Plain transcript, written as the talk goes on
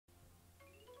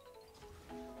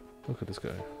Look at this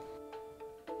guy.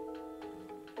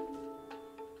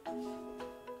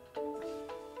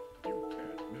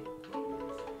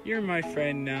 You're my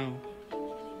friend now.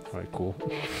 Alright, cool.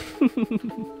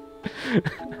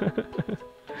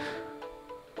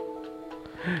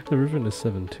 The Riven is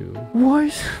 7-2.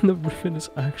 What? The Riven is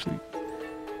actually...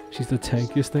 She's the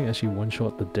tankiest thing and she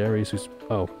one-shot the Darius who's...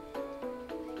 Oh.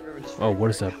 Oh, what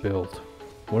is that build?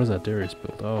 What is that Darius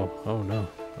build? Oh no.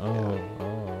 Oh.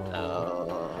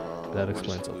 That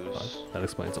explains a lot. That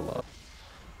explains a lot.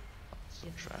 So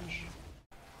trash.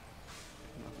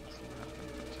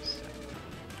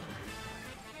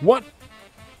 What? You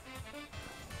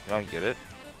don't get it?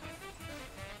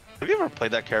 Have you ever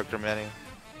played that character, Manny?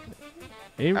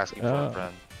 Asking for a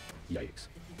friend. Yikes.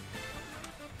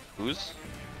 Whose?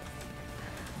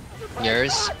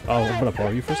 Yours? Oh, I'm gonna borrow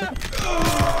you for a second.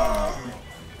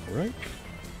 Right?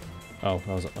 Oh,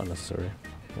 that was unnecessary.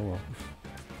 Oh well.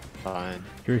 Fine.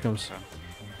 Here he comes.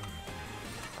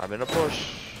 I'm in a bush.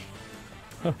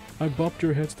 Huh, I bopped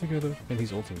your heads together. And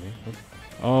he's ulting me.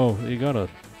 Oh, you got a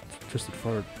twisted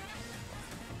fart.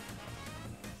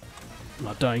 I'm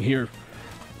not dying here.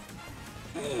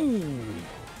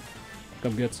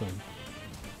 Come get some.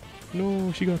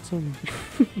 No, she got some.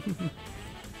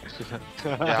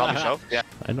 Yeah, help me show. Yeah.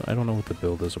 I don't know what the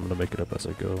build is. I'm gonna make it up as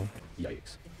I go.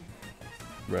 Yikes.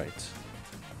 Right.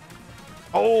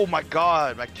 Oh my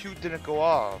god, my Q didn't go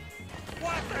off.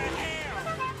 What the hell?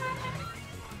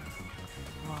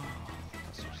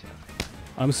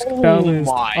 I'm balanced.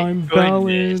 my I'm goodness.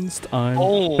 balanced. I'm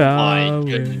Oh balanced.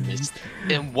 my goodness.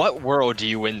 In what world do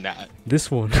you win that? This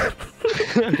one.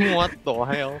 What the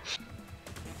hell?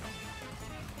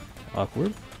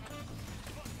 Awkward.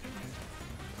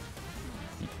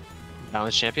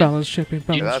 Balance champion? Balance champion.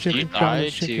 Balance that's champion. you die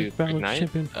Balance to champion. Balance Ignite?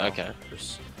 champion. Okay.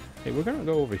 Hey, we're gonna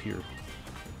go over here.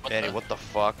 Manny, what the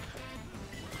fuck?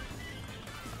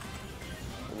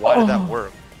 Why did that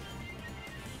work?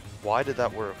 Why did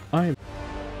that work? I'm.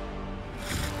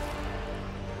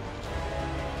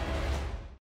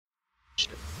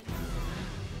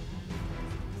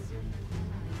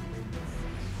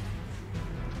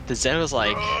 The Zen was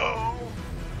like...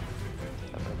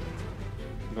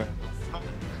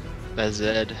 The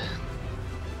Zed.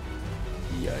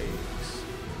 Yikes.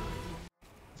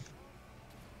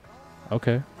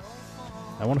 Okay.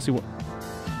 I want to see what.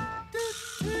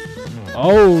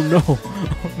 Oh no!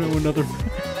 Oh no! Another.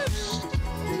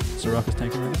 Sirach is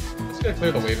tanking right now. Let's go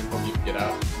clear the wave until you can get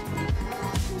out.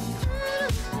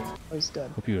 Oh, he's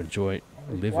dead. Hope you enjoy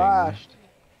living. Flashed.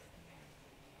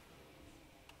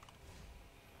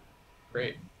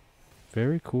 Great.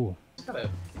 Very cool. Just gotta.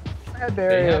 Bad They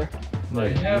barrier.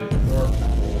 Like, have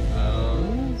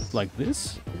like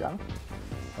this? You got him?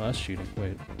 Oh, that's cheating.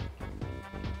 Wait.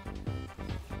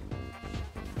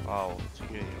 Oh, so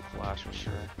you're gonna need a flash for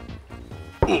sure.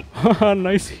 Haha,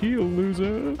 nice heal,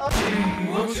 loser. You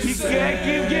can't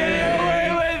keep getting away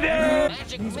with it!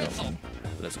 Magic missile!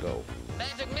 Let's go.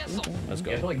 Magic missile! Let's You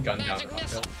have to go. like gun down the Magic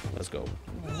missile! cocktail. Let's go.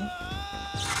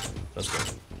 Let's go.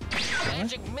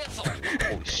 Magic missile!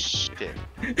 Holy shit.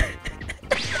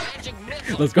 Magic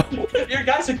missile! Let's go. Your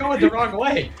guys are going the wrong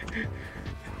way. I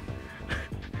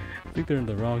think they're in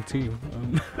the wrong team.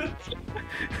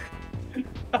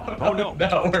 Oh no.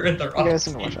 No, we're in the You wrong guys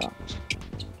can team. watch out.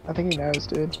 I think he knows,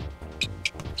 dude.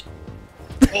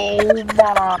 Oh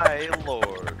my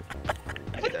lord.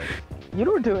 I'm dead. You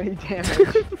don't do any damage.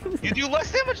 You do less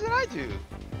damage than I do.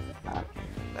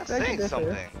 That's Beg to saying differ.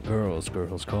 something.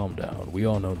 Girls, calm down. We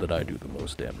all know that I do the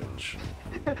most damage.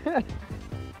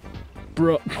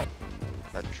 Bro.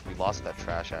 We lost that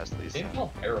trash ass They Lisa.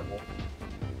 feel terrible.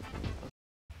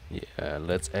 Yeah,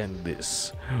 let's end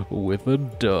this with a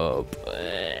dub.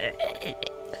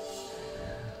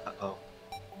 Uh-oh.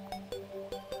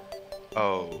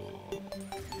 Oh.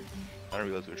 I didn't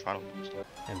realize we were trying to lose that.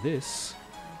 And this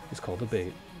is called a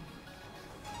bait.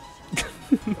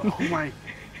 Oh my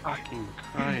fucking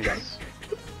Christ.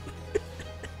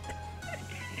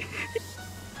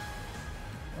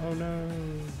 Oh no.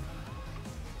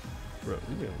 Bro,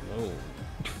 leave me alone.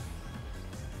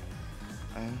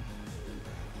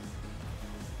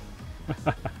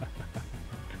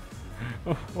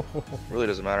 Really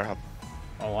doesn't matter how.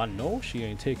 Oh, I know she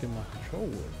ain't taking my control.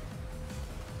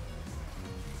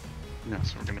 No,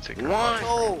 so we're gonna take it.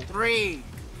 1, 2, 3,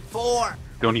 4.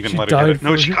 Don't even She let her get died it.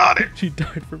 No, for she got it. She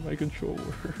died for my controller.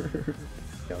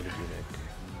 Doubted you,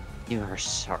 Nick. You are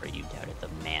sorry you doubted the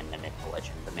man, the myth, the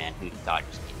legend, the man who thought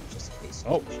his game was just a basic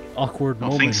Oh, bullshit. awkward No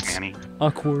moment. thanks, Manny.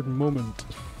 Awkward moment.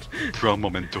 Pro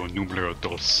momento numero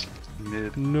dos.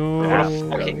 Mid. No.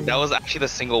 Okay, that was actually the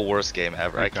single worst game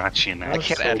ever. I got you now. I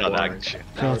can't end on that.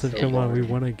 Jonathan, come on, we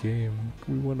won a game.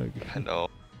 We won a game. I know.